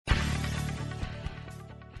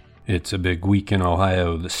It's a big week in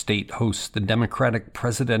Ohio. The state hosts the Democratic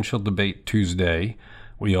presidential debate Tuesday.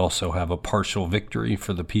 We also have a partial victory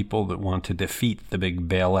for the people that want to defeat the big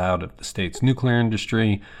bailout of the state's nuclear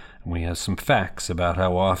industry. And we have some facts about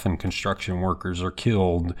how often construction workers are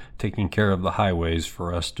killed taking care of the highways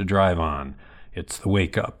for us to drive on. It's the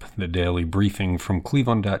Wake Up, the daily briefing from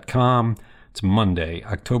Cleveland.com. It's Monday,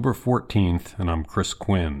 October 14th, and I'm Chris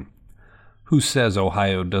Quinn. Who says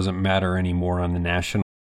Ohio doesn't matter anymore on the national